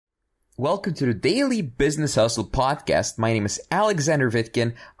Welcome to the Daily Business Hustle podcast. My name is Alexander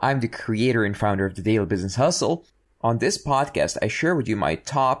Vitkin. I'm the creator and founder of the Daily Business Hustle. On this podcast, I share with you my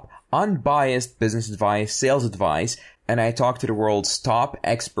top unbiased business advice, sales advice, and I talk to the world's top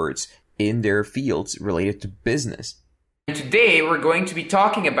experts in their fields related to business. And today, we're going to be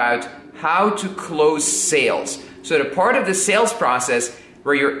talking about how to close sales. So the part of the sales process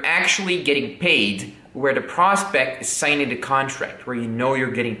where you're actually getting paid, where the prospect is signing the contract, where you know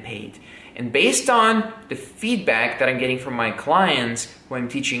you're getting paid. And based on the feedback that I'm getting from my clients when I'm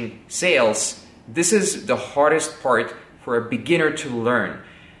teaching sales, this is the hardest part for a beginner to learn.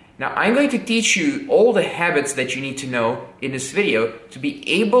 Now, I'm going to teach you all the habits that you need to know in this video to be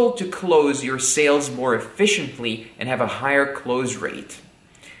able to close your sales more efficiently and have a higher close rate.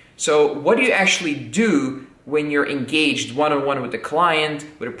 So what do you actually do when you're engaged one-on-one with a client,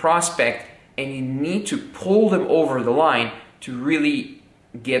 with a prospect, and you need to pull them over the line to really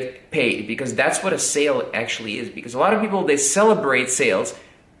get paid? Because that's what a sale actually is. Because a lot of people, they celebrate sales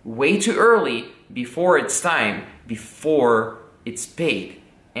way too early before it's time, before it's paid.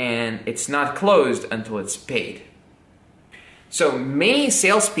 And it's not closed until it's paid. So many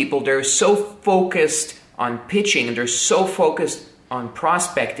salespeople, they're so focused on pitching and they're so focused on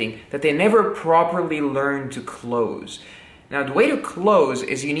prospecting that they never properly learn to close. Now, the way to close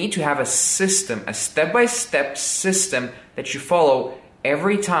is you need to have a system, a step-by-step system that you follow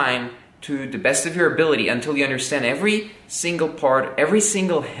every time to the best of your ability until you understand every single part, every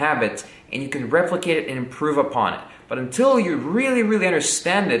single habit, and you can replicate it and improve upon it. But until you really, really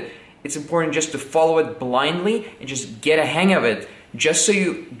understand it, it's important just to follow it blindly and just get a hang of it, just so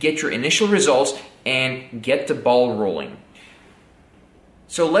you get your initial results and get the ball rolling.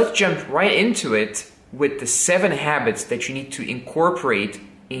 So let's jump right into it with the 7 habits that you need to incorporate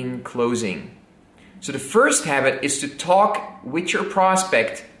in closing. So the first habit is to talk with your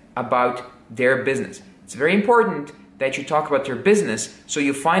prospect about their business. It's very important that you talk about their business so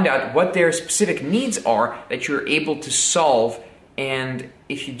you find out what their specific needs are that you're able to solve. And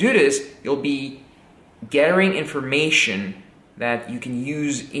if you do this, you'll be gathering information that you can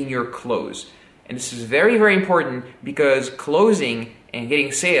use in your close. And this is very, very important because closing and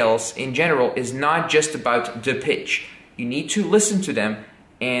getting sales in general is not just about the pitch. You need to listen to them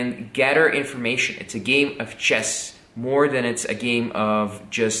and gather information. It's a game of chess more than it's a game of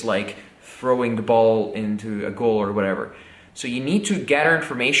just like throwing the ball into a goal or whatever. So you need to gather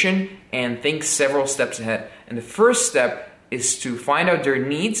information and think several steps ahead. And the first step is to find out their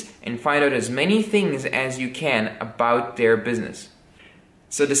needs and find out as many things as you can about their business.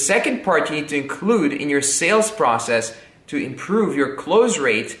 So the second part you need to include in your sales process to improve your close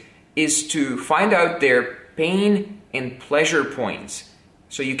rate is to find out their pain and pleasure points.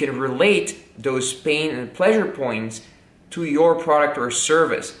 So you can relate those pain and pleasure points to your product or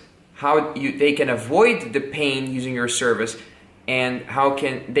service. How they can avoid the pain using your service and how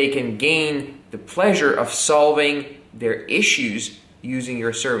they can gain the pleasure of solving their issues using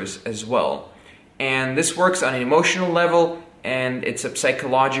your service as well. And this works on an emotional level and it's a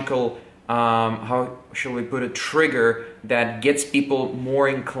psychological how shall we put a trigger that gets people more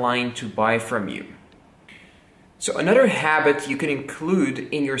inclined to buy from you. So another habit you can include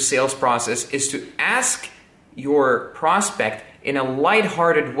in your sales process is to ask your prospect in a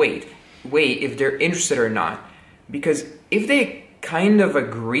lighthearted way if they're interested or not. Because if they kind of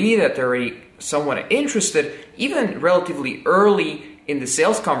agree that they're already somewhat interested, even relatively early in the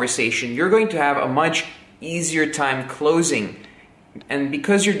sales conversation, you're going to have a much easier time closing. And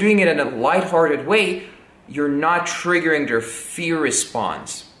because you're doing it in a lighthearted way, you're not triggering their fear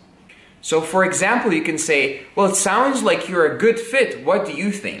response. So for example, you can say, well, it sounds like you're a good fit. What do you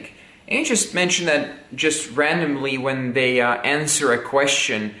think? And you just mention that just randomly when they answer a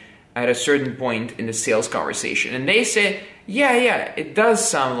question at a certain point in the sales conversation. And they say, yeah, it does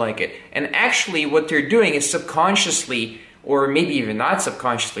sound like it. And actually what they're doing is subconsciously, or maybe even not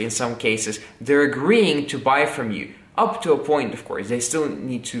subconsciously in some cases, they're agreeing to buy from you. Up to a point, of course. They still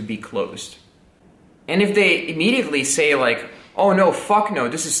need to be closed. And if they immediately say like, oh no, fuck no,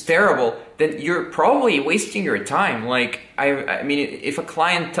 this is terrible, then you're probably wasting your time. Like, I mean, if a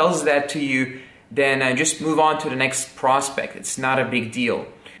client tells that to you, then just move on to the next prospect. It's not a big deal.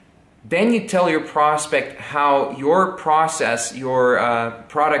 Then you tell your prospect how your process, your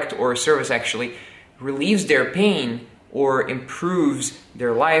product or service actually relieves their pain or improves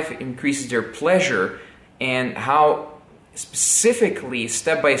their life, increases their pleasure, and how specifically,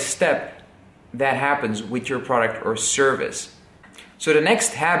 step by step, that happens with your product or service. So the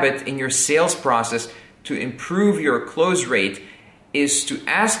next habit in your sales process to improve your close rate is to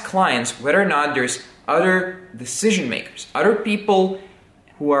ask clients whether or not there's other decision makers, other people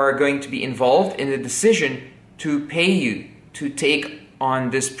who are going to be involved in the decision to pay you to take on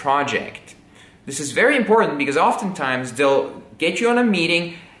this project. This is very important because oftentimes they'll get you on a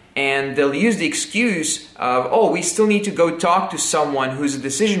meeting and they'll use the excuse of, oh, we still need to go talk to someone who's a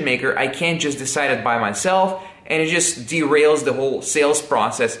decision maker. I can't just decide it by myself. And it just derails the whole sales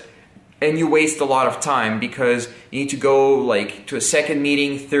process. And you waste a lot of time because you need to go like to a second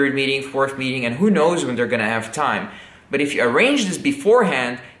meeting, third meeting, fourth meeting, and who knows when they're going to have time. But if you arrange this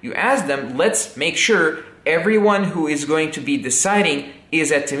beforehand, you ask them, let's make sure everyone who is going to be deciding is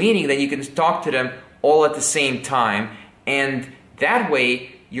at the meeting, then you can talk to them all at the same time. And that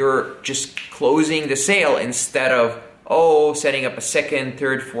way, you're just closing the sale instead of, setting up a second,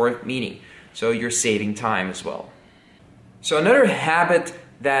 third, fourth meeting. So you're saving time as well. So another habit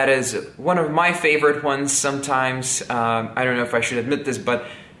that is one of my favorite ones sometimes, I don't know if I should admit this, but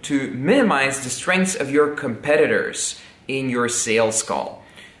to minimize the strengths of your competitors in your sales call.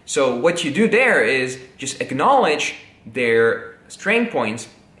 So what you do there is just acknowledge their strength points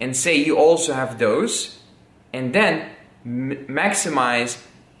and say you also have those, and then maximize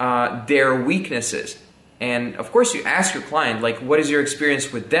their weaknesses. And of course you ask your client, like, what is your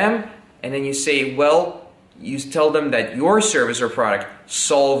experience with them? And then you say, well, you tell them that your service or product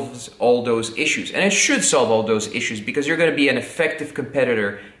solves all those issues. And it should solve all those issues because you're going to be an effective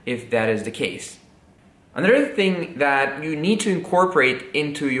competitor if that is the case. Another thing that you need to incorporate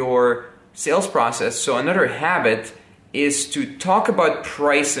into your sales process, so another habit, is to talk about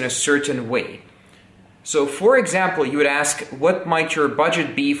price in a certain way. So for example, you would ask, what might your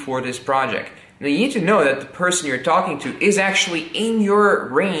budget be for this project? Now you need to know that the person you're talking to is actually in your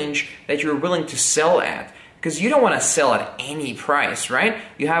range that you're willing to sell at. Because you don't want to sell at any price, right?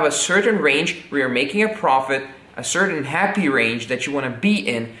 You have a certain range where you're making a profit, a certain happy range that you want to be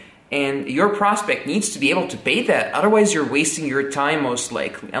in, and your prospect needs to be able to pay that. Otherwise, you're wasting your time most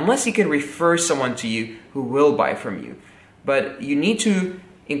likely, unless you can refer someone to you who will buy from you. But you need to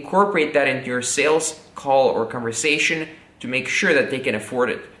incorporate that into your sales call or conversation to make sure that they can afford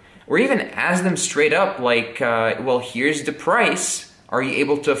it. Or even ask them straight up, like, well, here's the price. Are you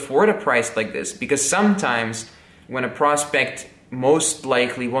able to afford a price like this? Because sometimes when a prospect most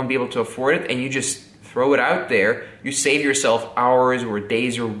likely won't be able to afford it and you just throw it out there, you save yourself hours or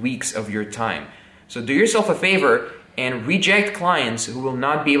days or weeks of your time. So do yourself a favor and reject clients who will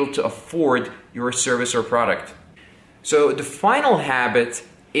not be able to afford your service or product. So the final habit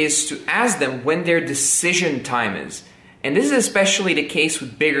is to ask them when their decision time is. And this is especially the case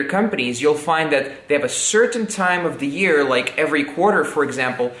with bigger companies. You'll find that they have a certain time of the year, like every quarter, for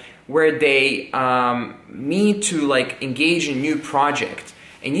example, where they need to engage in a new project.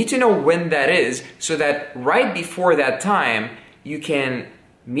 And you need to know when that is so that right before that time, you can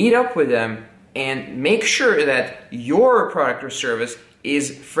meet up with them and make sure that your product or service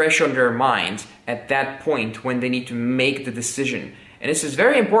is fresh on their minds at that point when they need to make the decision. And this is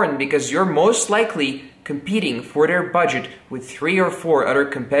very important because you're most likely competing for their budget with 3 or 4 other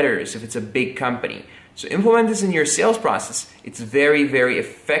competitors if it's a big company. So implement this in your sales process. It's very, very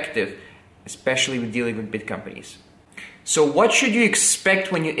effective, especially with dealing with big companies. So what should you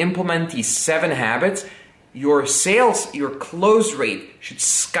expect when you implement these 7 habits? Your sales, your close rate should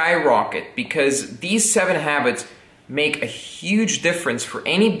skyrocket because these 7 habits make a huge difference for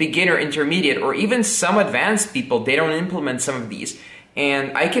any beginner, intermediate, or even some advanced people. They don't implement some of these.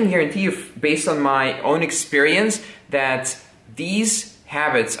 And I can guarantee you, based on my own experience, that these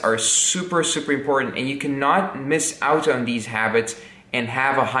habits are super, super important, and you cannot miss out on these habits and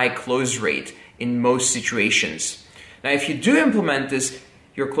have a high close rate in most situations. Now, if you do implement this,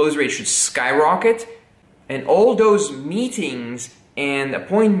 your close rate should skyrocket, and all those meetings and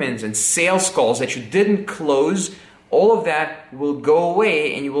appointments and sales calls that you didn't close, all of that will go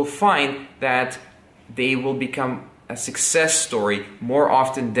away, and you will find that they will become a success story more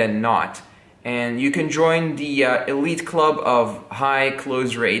often than not. And you can join the elite club of high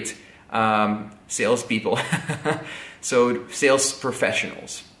close rate salespeople, so sales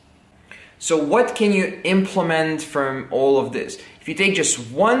professionals. So what can you implement from all of this? If you take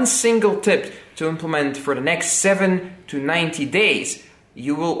just one single tip to implement for the next 7 to 90 days,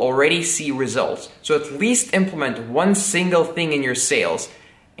 you will already see results. So at least implement one single thing in your sales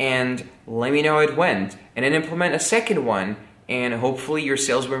and let me know how it went. And then implement a second one and hopefully your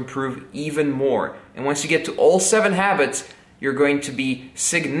sales will improve even more. And once you get to all 7 habits, you're going to be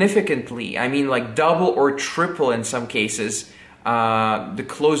significantly, I mean like double or triple in some cases, the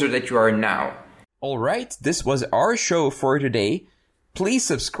closer that you are now. Alright, this was our show for today. Please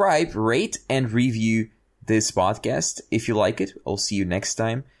subscribe, rate, and review this podcast if you like it. I'll see you next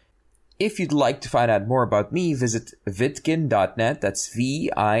time. If you'd like to find out more about me, visit vitkin.net. That's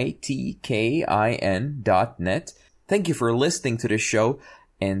VITKIN.net. Thank you for listening to this show,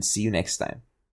 and see you next time.